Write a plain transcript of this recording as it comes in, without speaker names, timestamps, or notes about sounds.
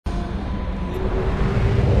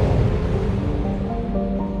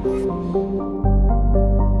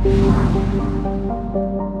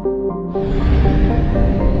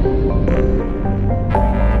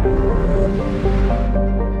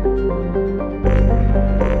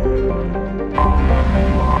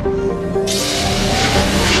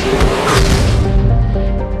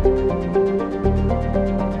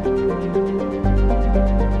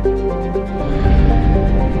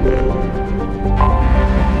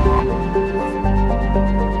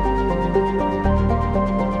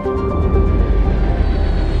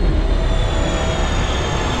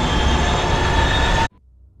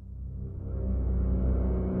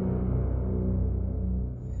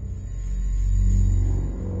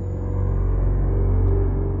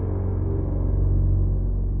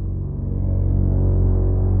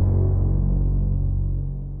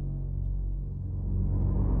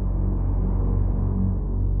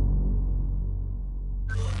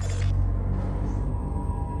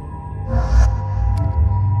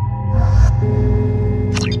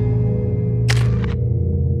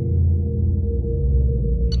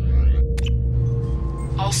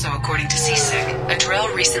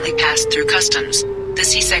passed through customs. The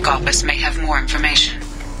CSEC office may have more information.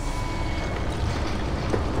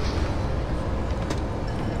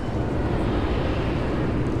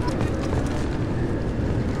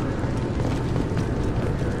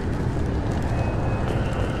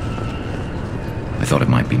 I thought it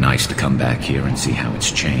might be nice to come back here and see how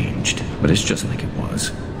it's changed, but it's just like it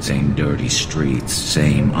was. Same dirty streets,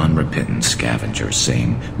 same unrepentant scavengers,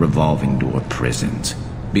 same revolving door prisons.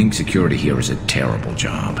 Being security here is a terrible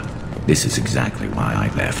job. This is exactly why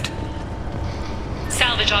I left.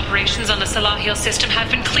 Salvage operations on the Salahil system have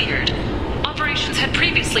been cleared. Operations had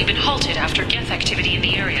previously been halted after Geth activity in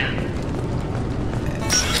the area.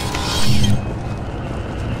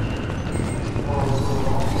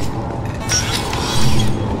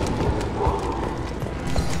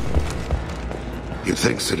 You'd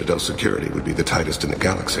think Citadel security would be the tightest in the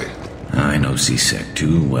galaxy. I know CSEC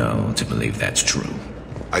too well to believe that's true.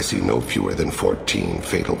 I see no fewer than 14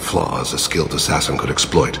 fatal flaws a skilled assassin could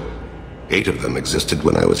exploit. 8 of them existed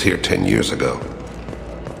when I was here 10 years ago.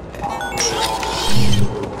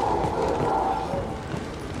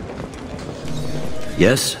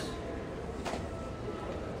 Yes?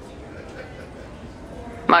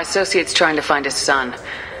 My associate's trying to find his son.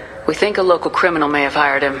 We think a local criminal may have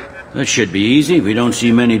hired him. That should be easy. We don't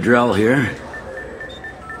see many Drell here.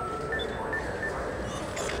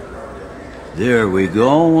 There we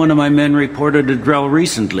go. One of my men reported a Drell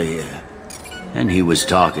recently. And he was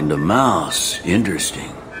talking to Mouse.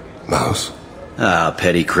 Interesting. Mouse? Ah,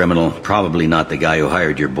 petty criminal. Probably not the guy who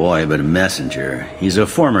hired your boy, but a messenger. He's a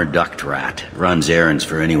former duct rat. Runs errands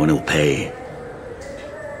for anyone who'll pay.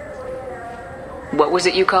 What was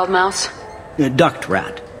it you called Mouse? A duct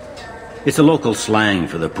rat. It's a local slang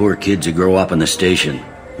for the poor kids who grow up in the station.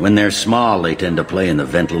 When they're small, they tend to play in the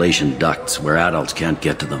ventilation ducts where adults can't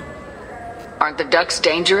get to them. Aren't the ducts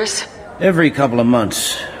dangerous? Every couple of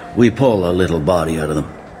months, we pull a little body out of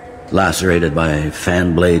them. Lacerated by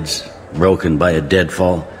fan blades, broken by a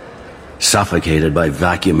deadfall, suffocated by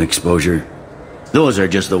vacuum exposure. Those are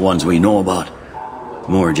just the ones we know about.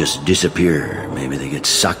 More just disappear. Maybe they get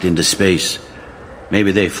sucked into space.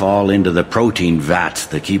 Maybe they fall into the protein vats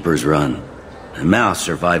the keepers run. And Mouse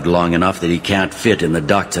survived long enough that he can't fit in the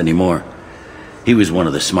ducts anymore. He was one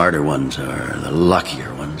of the smarter ones, or the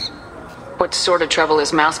luckier ones. What sort of trouble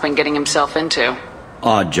has Mouse been getting himself into?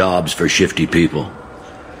 Odd jobs for shifty people.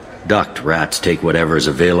 Duct rats take whatever is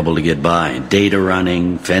available to get by. Data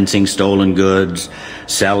running, fencing stolen goods,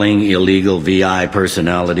 selling illegal VI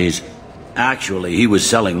personalities. Actually, he was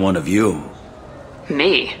selling one of you.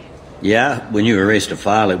 Me? Yeah, when you erased a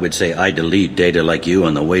file, it would say, I delete data like you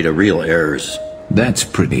on the way to real errors. That's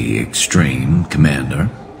pretty extreme, Commander.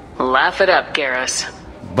 Laugh it up, Garrus.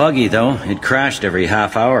 Buggy, though. It crashed every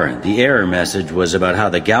half hour. The error message was about how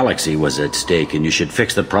the galaxy was at stake, and you should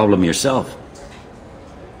fix the problem yourself.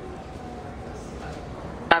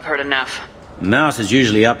 I've heard enough. Mouse is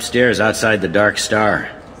usually upstairs outside the Dark Star.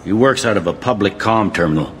 He works out of a public comm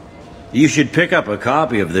terminal. You should pick up a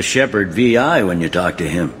copy of the Shepherd VI when you talk to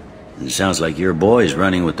him. It sounds like your boy's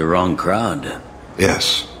running with the wrong crowd.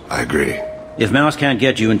 Yes, I agree. If Mouse can't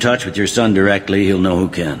get you in touch with your son directly, he'll know who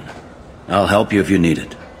can. I'll help you if you need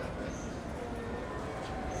it.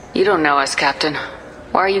 You don't know us, Captain.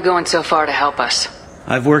 Why are you going so far to help us?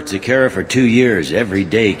 I've worked Zakera for 2 years. Every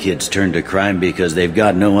day kids turn to crime because they've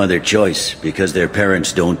got no other choice, because their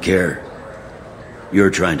parents don't care. You're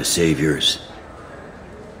trying to save yours.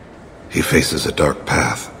 He faces a dark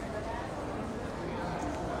path.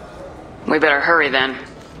 We better hurry then.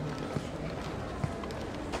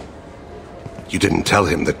 You didn't tell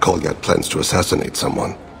him that Kolyat plans to assassinate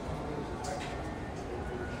someone.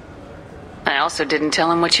 I also didn't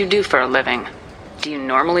tell him what you do for a living. Do you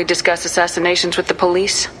normally discuss assassinations with the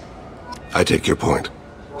police? I take your point.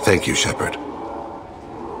 Thank you, Shepard.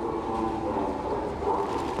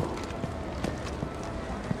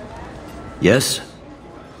 Yes?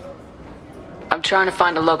 I'm trying to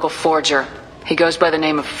find a local forger. He goes by the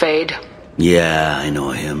name of Fade. Yeah, I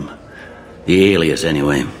know him. The alias,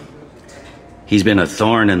 anyway. He's been a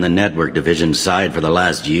thorn in the network division's side for the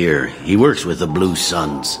last year. He works with the Blue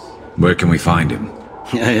Suns. Where can we find him?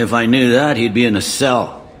 If I knew that, he'd be in a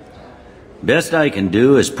cell. Best I can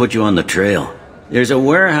do is put you on the trail. There's a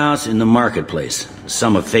warehouse in the marketplace.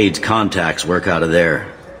 Some of Fade's contacts work out of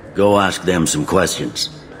there. Go ask them some questions.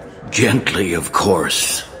 Gently, of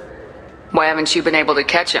course. Why haven't you been able to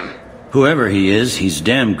catch him? Whoever he is, he's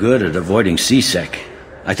damn good at avoiding CSEC.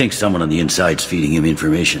 I think someone on the inside's feeding him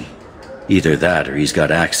information. Either that, or he's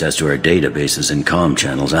got access to our databases and comm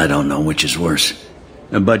channels. I don't know which is worse.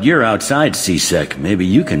 But you're outside CSEC. Maybe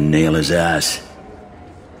you can nail his ass.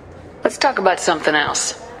 Let's talk about something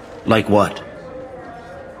else. Like what?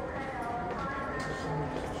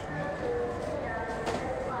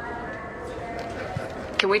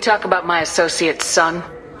 Can we talk about my associate's son?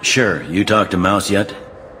 Sure. You talked to Mouse yet?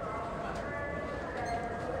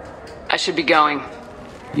 I should be going.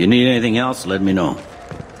 You need anything else, let me know.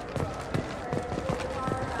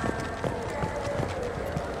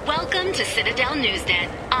 Welcome to Citadel Newsnet.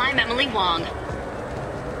 I'm Emily Wong.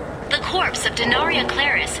 The corpse of Denaria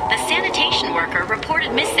Claris, the sanitation worker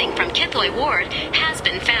reported missing from Kithoy Ward, has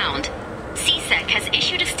been found. CSEC has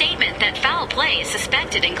issued a statement that foul play is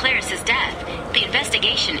suspected in Claris's death. The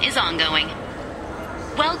investigation is ongoing.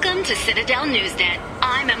 Welcome to Citadel Newsnet.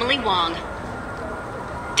 I'm Emily Wong.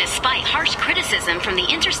 Despite harsh criticism from the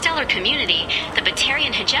interstellar community, the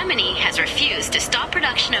Batarian hegemony has refused to stop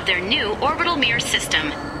production of their new orbital mirror system.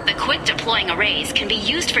 The quick-deploying arrays can be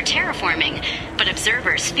used for terraforming, but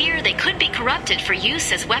observers fear they could be corrupted for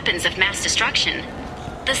use as weapons of mass destruction.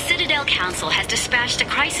 The Citadel Council has dispatched a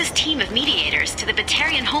crisis team of mediators to the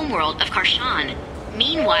Batarian homeworld of Karshan.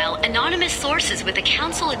 Meanwhile, anonymous sources with the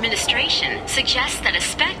Council administration suggest that a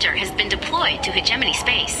Spectre has been deployed to hegemony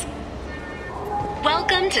space.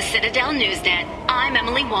 Welcome to Citadel Newsnet. I'm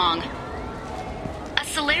Emily Wong. A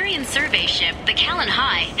Solarian survey ship, the Callan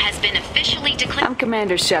High, has been officially declared. I'm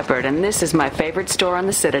Commander Shepard, and this is my favorite store on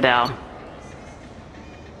the Citadel.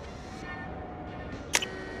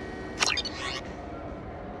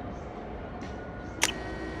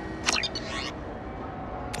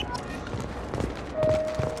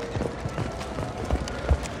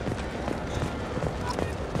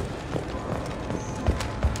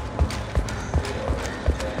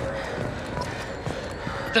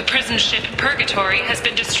 The prison ship Purgatory has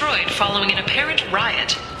been destroyed following an apparent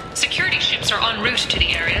riot. Security ships are en route to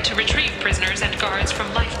the area to retrieve prisoners and guards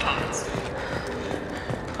from life pods.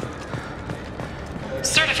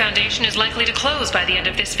 Certa Foundation is likely to close by the end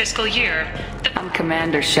of this fiscal year. I'm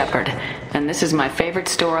Commander Shepard, and this is my favorite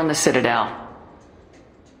store on the Citadel.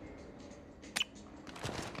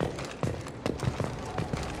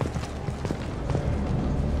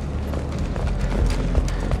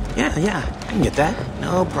 Yeah, I can get that.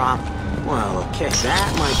 No problem. Well, okay,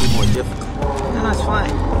 that might be more difficult. No, that's fine.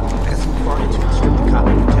 Got some plugins to strip the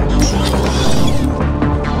copy protection.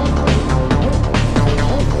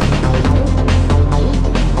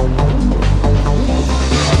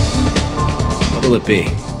 What'll it be?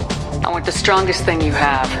 I want the strongest thing you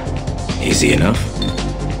have. Easy enough.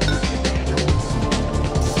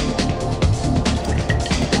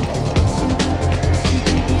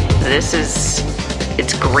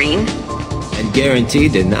 It's green? And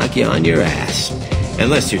guaranteed to knock you on your ass.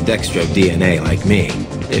 Unless you're Dextro DNA like me.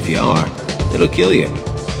 If you are, it'll kill you.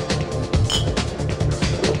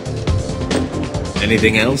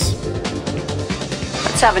 Anything else?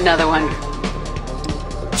 Let's have another one.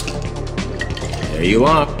 There you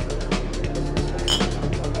are.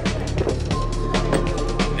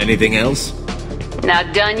 Anything else?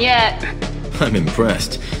 Not done yet. I'm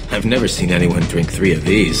impressed. I've never seen anyone drink 3 of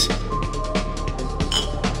these.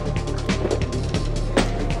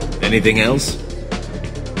 Anything else?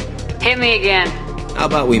 Hit me again. How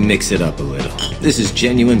about we mix it up a little? This is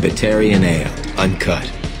genuine Batarian ale, uncut.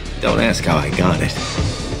 Don't ask how I got it.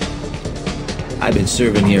 I've been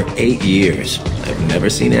serving here 8 years. I've never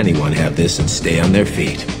seen anyone have this and stay on their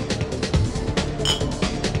feet.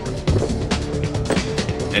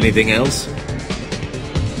 Anything else?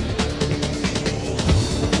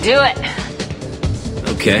 Do it.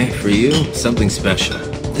 Okay, for you, something special.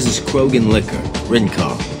 This is Krogan liquor,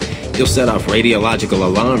 Rincol. You'll set off radiological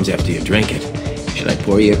alarms after you drink it. Should I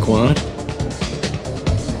pour you a quad?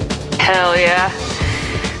 Hell yeah.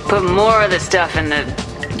 Put more of the stuff in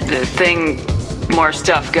the thing, more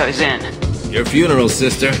stuff goes in. Your funeral,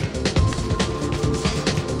 sister.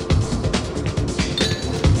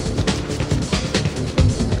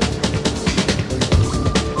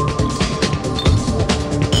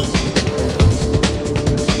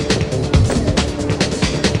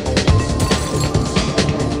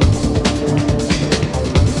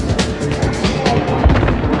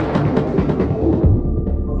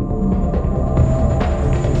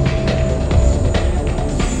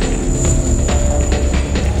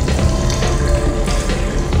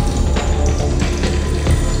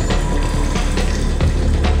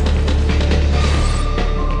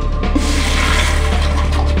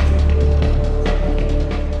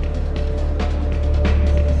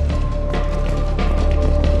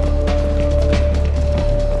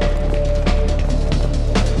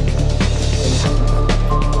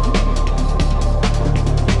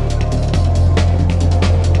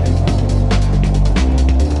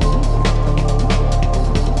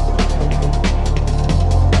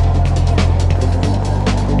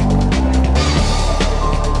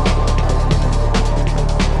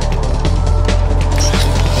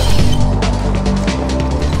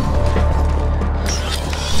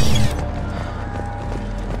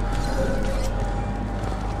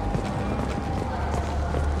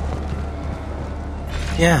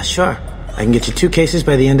 Yeah, sure. I can get you 2 cases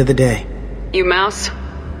by the end of the day. You Mouse?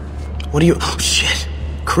 What are you... Oh, shit.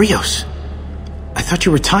 Krios. I thought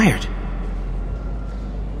you retired.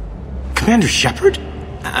 Commander Shepard?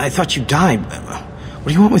 I thought you died. What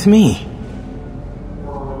do you want with me?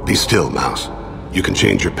 Be still, Mouse. You can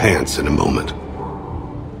change your pants in a moment.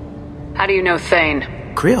 How do you know Thane?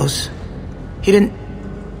 Krios? He didn't...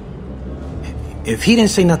 If he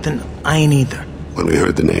didn't say nothing, I ain't either. When we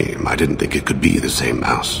heard the name, I didn't think it could be the same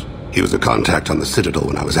Mouse. He was a contact on the Citadel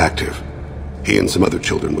when I was active. He and some other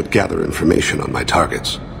children would gather information on my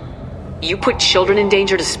targets. You put children in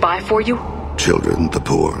danger to spy for you? Children, the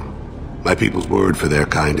poor. My people's word for their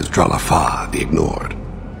kind is Dralafa, the ignored.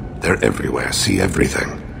 They're everywhere, see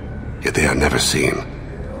everything. Yet they are never seen.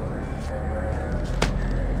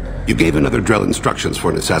 You gave another Drell instructions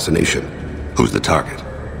for an assassination. Who's the target?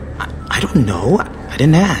 I don't know. I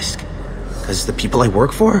didn't ask. Because the people I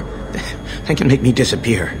work for, they can make me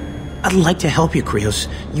disappear. I'd like to help you, Krios.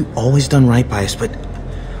 You always done right by us, but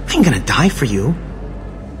I ain't gonna die for you.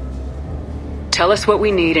 Tell us what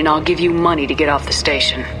we need and I'll give you money to get off the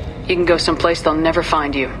station. You can go someplace they'll never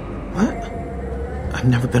find you. What? I've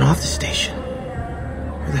never been off the station.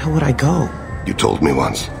 Where the hell would I go? You told me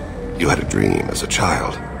once. You had a dream as a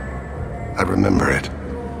child. I remember it.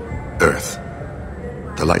 Earth.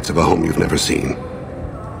 The lights of a home you've never seen.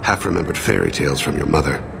 Half-remembered fairy tales from your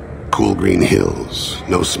mother. Cool green hills,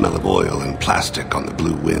 no smell of oil and plastic on the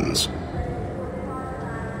blue winds.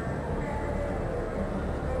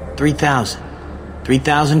 3,000.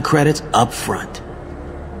 3,000 credits up front.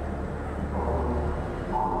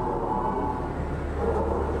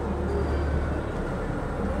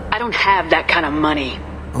 I don't have that kind of money.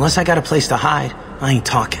 Unless I got a place to hide, I ain't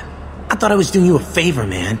talking. I thought I was doing you a favor,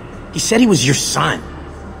 man. He said he was your son.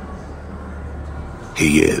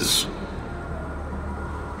 He is.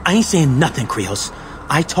 I ain't saying nothing, Krios.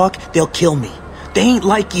 I talk, they'll kill me. They ain't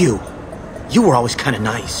like you. You were always kind of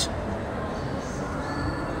nice.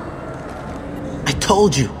 I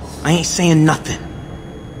told you, I ain't saying nothing.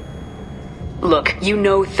 Look, you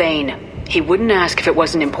know Thane. He wouldn't ask if it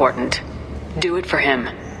wasn't important. Do it for him.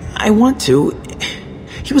 I want to.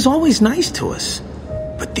 He was always nice to us.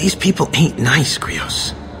 But these people ain't nice,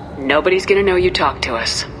 Krios. Nobody's gonna know you talk to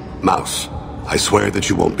us. Mouse, I swear that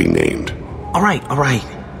you won't be named. All right.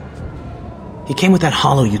 He came with that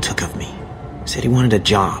hollow you took of me. Said he wanted a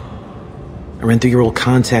job. I ran through your old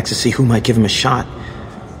contacts to see who might give him a shot.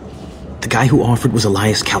 The guy who offered was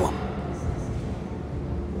Elias Kellum.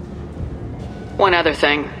 One other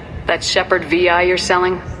thing. That Shepard VI you're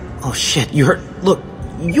selling? Oh shit, you heard... Look,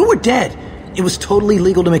 you were dead. It was totally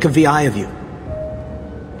legal to make a VI of you.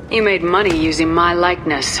 You made money using my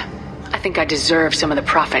likeness. I think I deserve some of the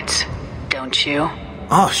profits. Don't you?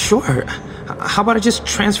 Oh, sure. How about I just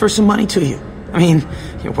transfer some money to you? I mean,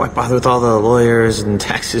 why bother with all the lawyers and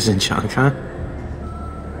taxes and junk, huh?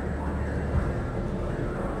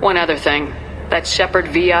 One other thing. That Shepard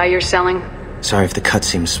VI you're selling? Sorry if the cut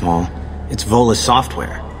seems small. It's Vola's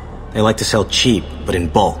software. They like to sell cheap, but in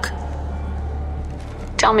bulk.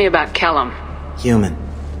 Tell me about Kellum. Human.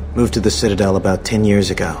 Moved to the Citadel about 10 years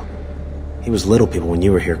ago. He was little people when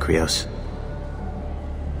you were here, Krios.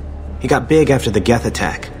 He got big after the Geth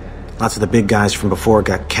attack. Lots of the big guys from before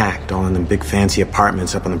got cacked, all in them big fancy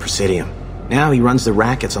apartments up on the Presidium. Now he runs the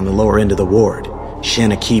rackets on the lower end of the ward,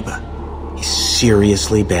 Shin Akiba. He's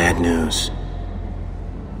seriously bad news.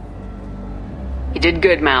 You did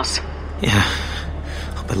good, Mouse. Yeah.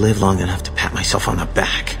 Hope I live long enough to pat myself on the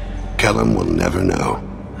back. Kellum will never know.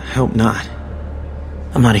 I hope not.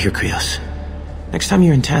 I'm out of here, Krios. Next time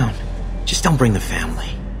you're in town, just don't bring the family.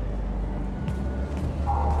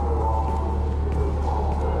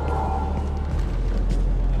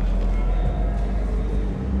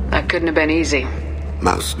 That couldn't have been easy.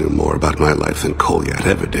 Mouse knew more about my life than Kolyat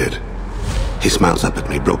ever did. He smiles up at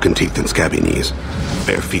me, broken teeth and scabby knees.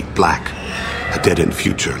 Bare feet black. A dead-end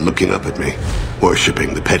future looking up at me,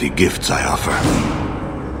 worshipping the petty gifts I offer.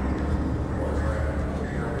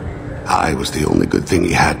 I was the only good thing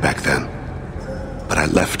he had back then. But I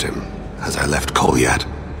left him, as I left Kolyat.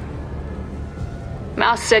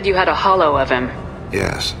 Mouse said you had a hollow of him.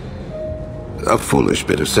 Yes. A foolish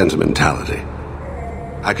bit of sentimentality.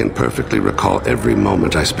 I can perfectly recall every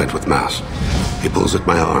moment I spent with Mouse. He pulls at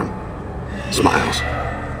my arm. Smiles.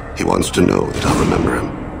 He wants to know that I'll remember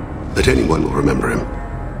him. That anyone will remember him.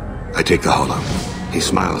 I take the hollow. He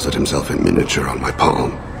smiles at himself in miniature on my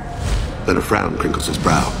palm. Then a frown crinkles his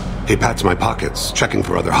brow. He pats my pockets, checking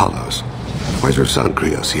for other hollows. Where's your son,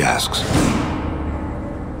 Krios? He asks.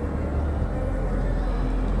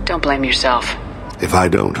 Don't blame yourself. If I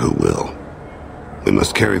don't, who will? We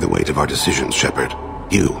must carry the weight of our decisions, Shepard.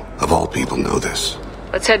 You, of all people, know this.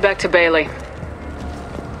 Let's head back to Bailey.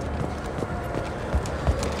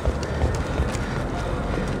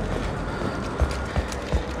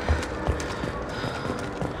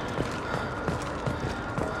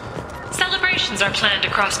 Celebrations are planned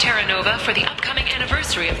across Terra Nova for the upcoming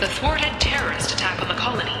anniversary of the thwarted terrorist attack on the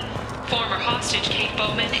colony. Former hostage Kate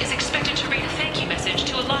Bowman is expected to read a thank you message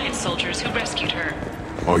to Alliance soldiers who rescued her.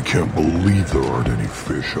 I can't believe there aren't any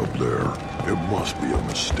fish up there. It must be a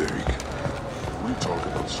mistake. We talk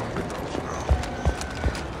about something else now.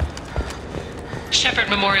 Shepherd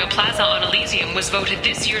Memorial Plaza on Elysium was voted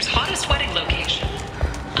this year's hottest wedding location.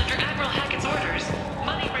 Under Admiral Hackett's orders,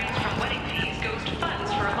 money raised from wedding fees goes to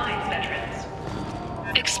funds for Alliance veterans.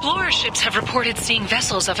 Explorer ships have reported seeing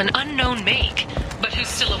vessels of an unknown make, but whose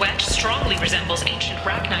silhouette strongly resembles ancient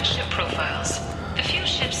Rachni ship profiles. The few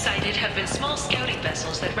ships sighted have been small scouting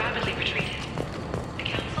vessels that rapidly retreated. The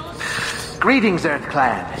Council? Greetings, Earth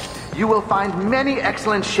Clan. You will find many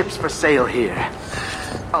excellent ships for sale here.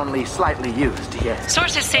 Only slightly used, yes.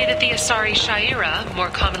 Sources say that the Asari Shaira, more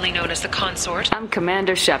commonly known as the Consort... I'm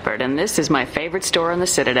Commander Shepard, and this is my favorite store on the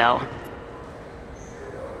Citadel.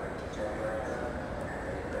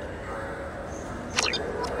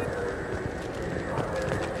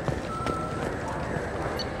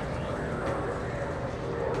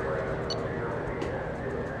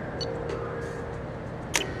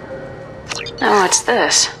 Oh, what's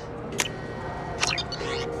this?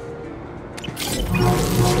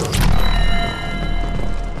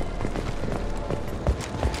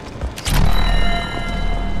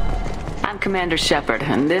 I'm Commander Shepard,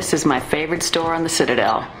 and this is my favorite store on the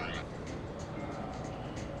Citadel.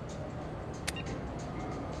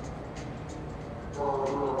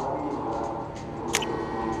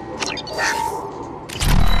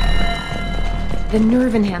 The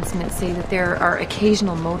nerve enhancements say that there are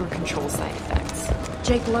occasional motor control side effects.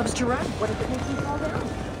 Jake loves to run. What if it makes him fall down?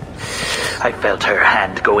 I felt her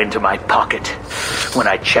hand go into my pocket. When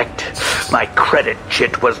I checked, my credit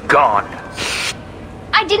chit was gone.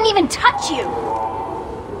 I didn't even touch you!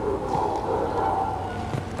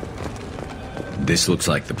 This looks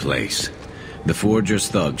like the place. The Forger's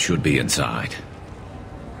thug should be inside.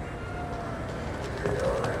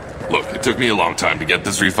 Look, it took me a long time to get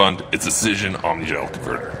this refund. It's a Cision Omnigel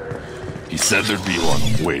converter. He said there'd be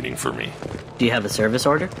one waiting for me. Do you have a service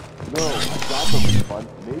order? No, I got the refund.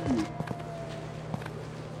 Maybe...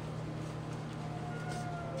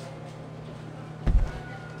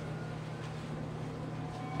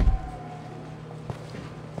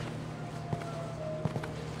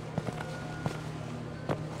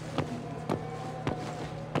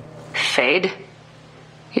 Fade?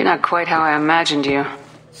 You're not quite how I imagined you.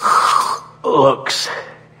 Looks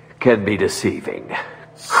can be deceiving.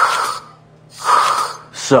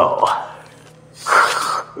 So,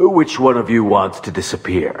 which one of you wants to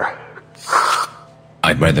disappear?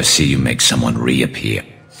 I'd rather see you make someone reappear.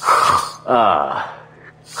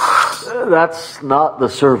 That's not the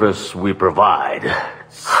service we provide.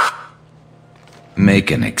 Make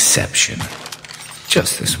an exception.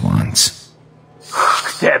 Just this once.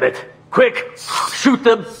 Damn it. Quick! Shoot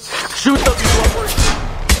them! Shoot them, you lovers!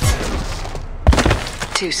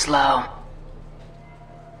 Too slow.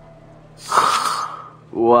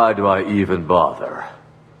 Why do I even bother?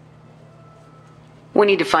 We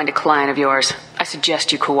need to find a client of yours. I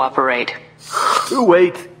suggest you cooperate.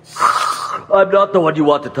 Wait. I'm not the one you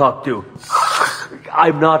want to talk to.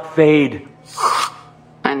 I'm not Fade.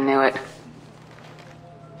 I knew it.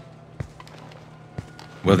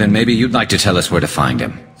 Well, then maybe you'd like to tell us where to find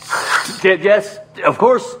him. Yes, of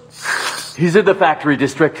course. He's in the factory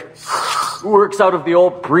district. Works out of the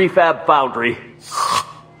old prefab foundry.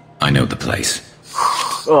 I know the place.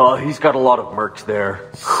 Oh, he's got a lot of mercs there.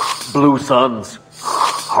 Blue Suns.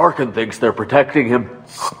 Harkin thinks they're protecting him.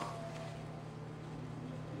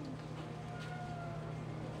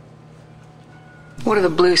 What do the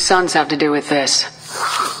Blue Suns have to do with this?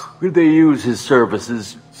 They use his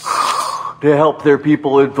services to help their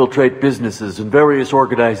people infiltrate businesses and various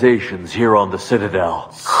organizations here on the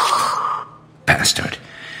Citadel. Bastard.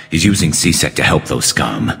 He's using C-Sec to help those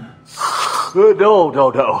scum. No.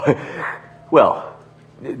 Well,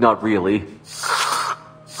 not really.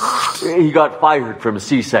 He got fired from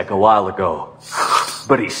C-Sec a while ago,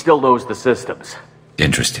 but he still knows the systems.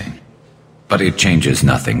 Interesting. But it changes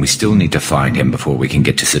nothing. We still need to find him before we can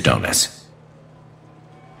get to Sedonis.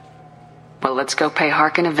 Well, let's go pay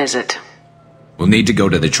Harkin a visit. We'll need to go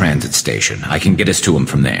to the transit station. I can get us to him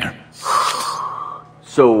from there.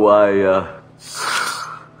 So,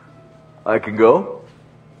 I can go?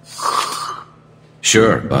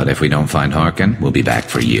 Sure, but if we don't find Harkin, we'll be back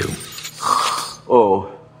for you.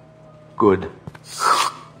 Oh, good.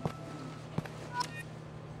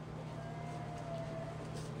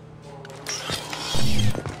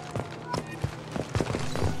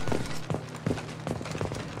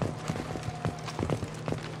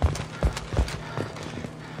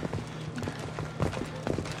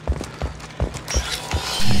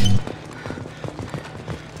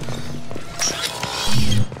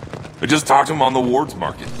 I just talked to him on the Wards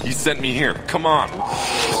Market. He sent me here. Come on.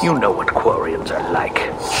 You know what Quarians are like.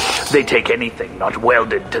 They take anything not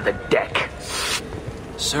welded to the deck.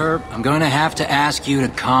 Sir, I'm going to have to ask you to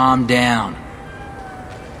calm down.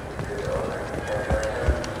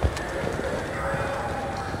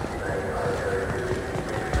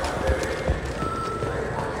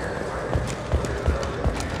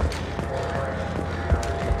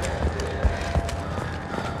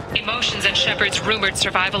 Emotions at Shepard's rumored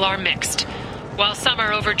survival are mixed. While some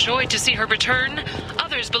are overjoyed to see her return,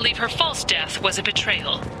 others believe her false death was a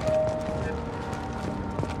betrayal.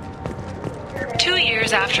 2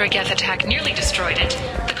 years after a Geth attack nearly destroyed it,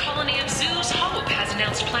 the colony of Zoo's Hope has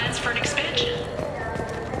announced plans for an expansion.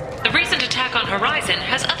 The recent attack on Horizon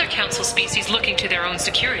has other Council species looking to their own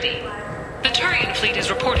security. The Turian fleet is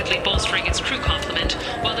reportedly bolstering its crew complement,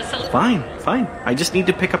 while the Fine. I just need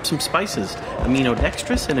to pick up some spices.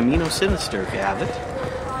 Aminodextrous and aminosinister, if you have it.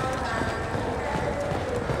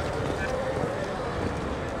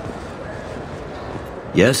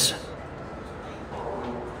 Yes?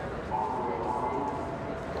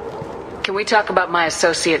 Can we talk about my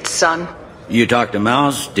associate's son? You talked to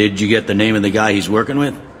Mouse? Did you get the name of the guy he's working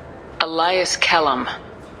with? Elias Kellum.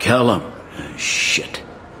 Kellum? Shit.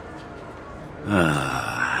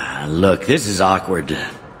 Look, this is awkward.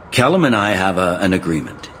 Kellum and I have an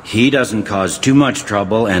agreement. He doesn't cause too much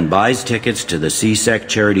trouble and buys tickets to the C-Sec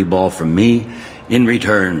charity ball from me. In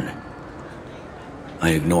return, I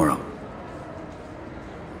ignore him.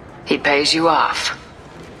 He pays you off.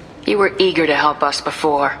 You were eager to help us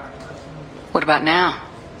before. What about now?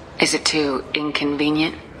 Is it too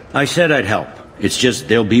inconvenient? I said I'd help. It's just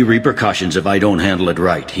there'll be repercussions if I don't handle it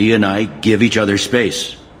right. He and I give each other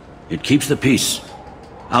space. It keeps the peace.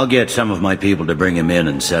 I'll get some of my people to bring him in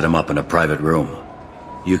and set him up in a private room.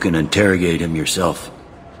 You can interrogate him yourself.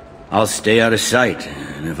 I'll stay out of sight,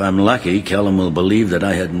 and if I'm lucky, Kellum will believe that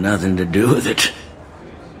I had nothing to do with it.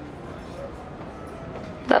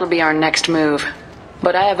 That'll be our next move.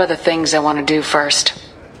 But I have other things I want to do first.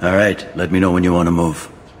 All right, let me know when you want to move.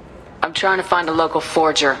 I'm trying to find a local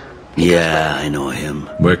forger. Yeah, I know him.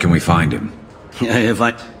 Where can we find him?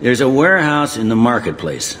 There's a warehouse in the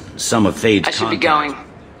marketplace. Some of Fade's I should be going.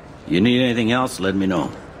 You need anything else, let me know.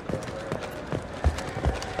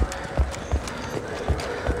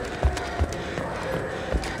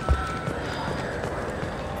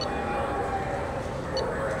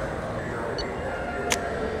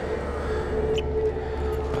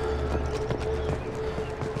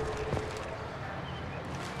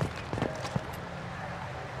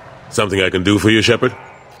 Something I can do for you, Shepard?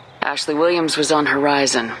 Ashley Williams was on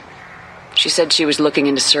Horizon. She said she was looking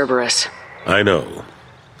into Cerberus. I know.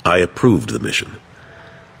 I approved the mission.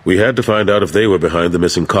 We had to find out if they were behind the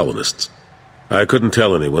missing colonists. I couldn't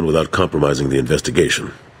tell anyone without compromising the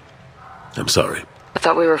investigation. I'm sorry. I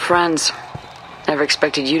thought we were friends. Never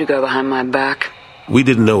expected you to go behind my back. We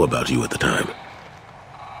didn't know about you at the time.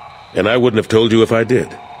 And I wouldn't have told you if I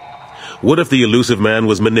did. What if the elusive man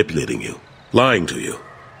was manipulating you, lying to you?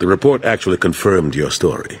 The report actually confirmed your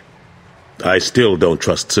story. I still don't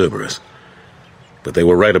trust Cerberus. But they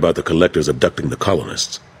were right about the collectors abducting the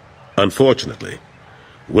colonists. Unfortunately,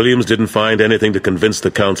 Williams didn't find anything to convince the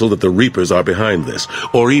Council that the Reapers are behind this,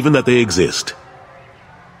 or even that they exist.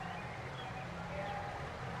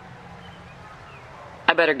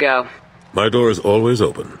 I better go. My door is always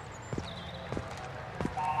open.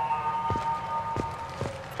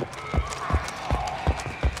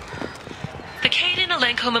 The Caden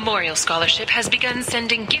Alenko Memorial Scholarship has begun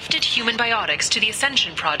sending gifted human biotics to the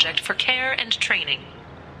Ascension Project for care and training.